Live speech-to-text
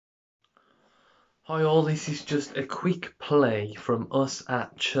Hi all, this is just a quick plea from us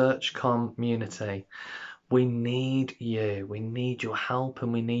at Churchcom Munity. We need you, we need your help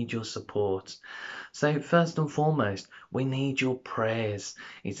and we need your support. So first and foremost, we need your prayers.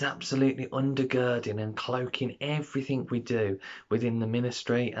 It's absolutely undergirding and cloaking everything we do within the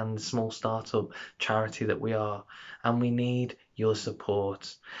ministry and the small startup charity that we are. And we need your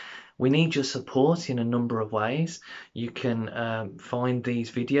support. We need your support in a number of ways. You can find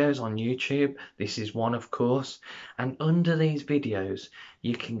these videos on YouTube. This is one, of course. And under these videos,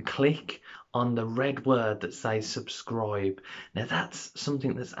 you can click on the red word that says subscribe. Now, that's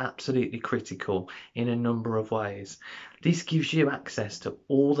something that's absolutely critical in a number of ways. This gives you access to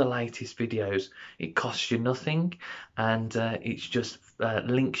all the latest videos. It costs you nothing, and it's just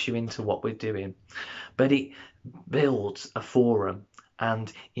links you into what we're doing. But it builds a forum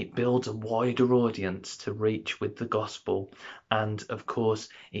and it builds a wider audience to reach with the gospel. And of course,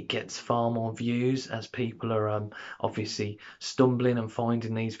 it gets far more views as people are obviously stumbling and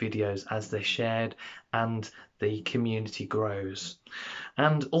finding these videos as they're shared, and the community grows.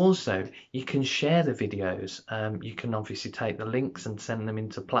 And also, you can share the videos. You can obviously take the links and send them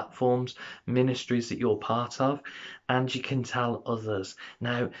into platforms, ministries that you're part of, and you can tell others.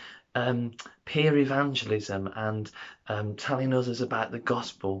 Now, peer evangelism and telling others about the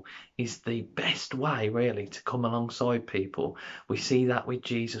gospel is the best way, really, to come alongside people. We see that with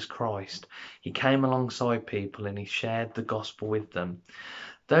Jesus Christ. He came alongside people and he shared the gospel with them.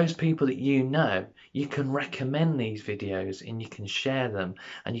 Those people that you can recommend these videos and you can share them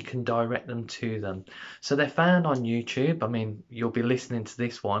and you can direct them to them. So they're found on YouTube. I mean, you'll be listening to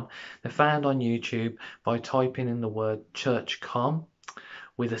this one. They're found on YouTube by typing in the word Churchcom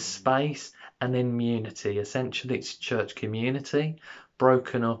with a space and then munity. Essentially, it's church community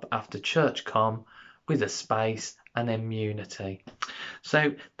broken up after Churchcom with a space and then munity.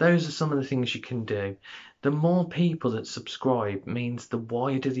 So those are some of the things you can do. The more people that subscribe means the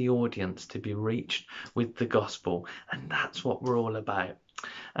wider the audience to be reached with the gospel, and that's what we're all about.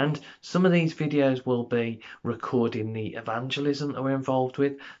 And some of these videos will be recording the evangelism that we're involved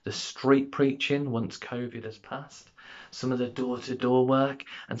with, the street preaching once COVID has passed, some of the door-to-door work,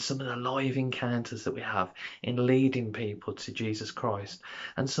 and some of the live encounters that we have in leading people to Jesus Christ,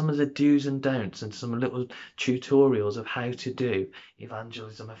 and some of the do's and don'ts, and some little tutorials of how to do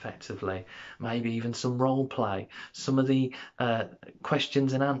evangelism effectively, maybe even some role play, some of the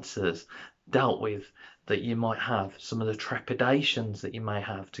questions and answers dealt with that you might have, some of the trepidations that you may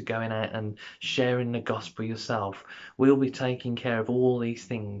have to going out and sharing the gospel yourself. We'll be taking care of all these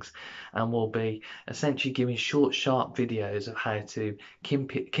things, and we'll be essentially giving short, sharp videos of how to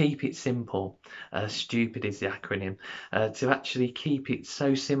keep it simple. Stupid is the acronym. To actually keep it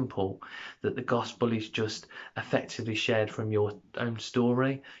so simple that the gospel is just effectively shared from your own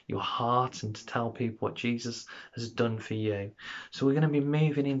story, your heart, and to tell people what Jesus has done for you. So we're going to be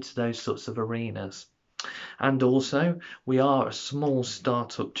moving into those sorts of arenas. And also, we are a small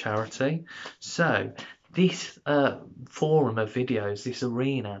startup charity. So this forum of videos, this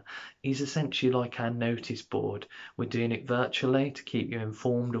arena, is essentially like our notice board. We're doing it virtually to keep you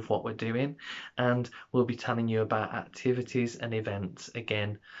informed of what we're doing, and we'll be telling you about activities and events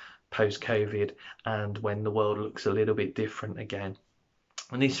again post-COVID and when the world looks a little bit different again.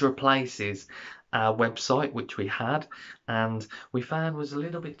 And this replaces our website, which we had and we found was a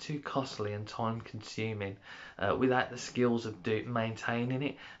little bit too costly and time consuming without the skills of maintaining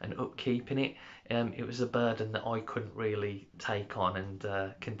it and upkeeping it. It was a burden that I couldn't really take on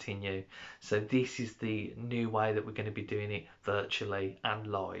and continue. So this is the new way that we're going to be doing it virtually and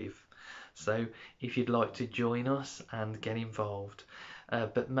live. So if you'd like to join us and get involved,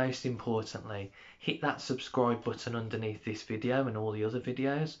 but most importantly, hit that subscribe button underneath this video and all the other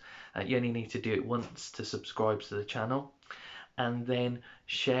videos. You only need to do it once to subscribe to the channel, and then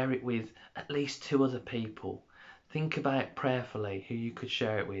share it with at least 2 other people. Think about prayerfully who you could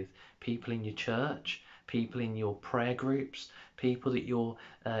share it with. People in your church, people in your prayer groups, people that you're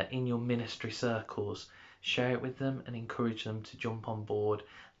in your ministry circles. Share it with them and encourage them to jump on board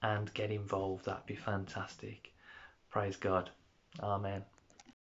and get involved. That'd be fantastic. Praise God. Amen.